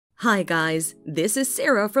Hi guys, this is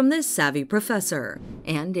Sarah from the Savvy Professor,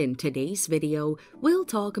 and in today's video, we'll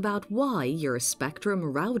talk about why your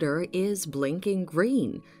Spectrum router is blinking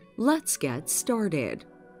green. Let's get started.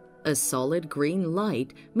 A solid green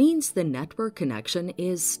light means the network connection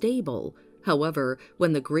is stable. However,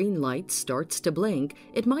 when the green light starts to blink,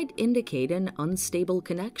 it might indicate an unstable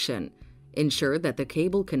connection. Ensure that the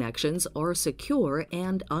cable connections are secure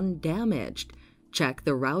and undamaged. Check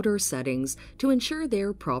the router settings to ensure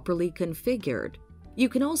they're properly configured. You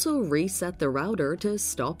can also reset the router to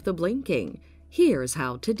stop the blinking. Here's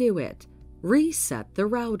how to do it. Reset the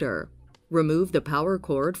router. Remove the power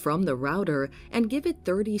cord from the router and give it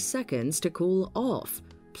 30 seconds to cool off.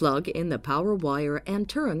 Plug in the power wire and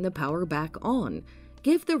turn the power back on.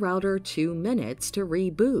 Give the router 2 minutes to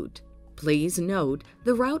reboot. Please note,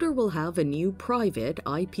 the router will have a new private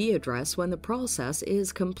IP address when the process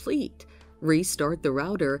is complete. Restart the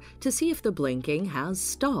router to see if the blinking has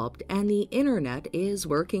stopped and the internet is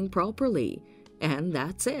working properly. And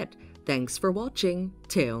that's it. Thanks for watching.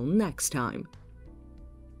 Till next time.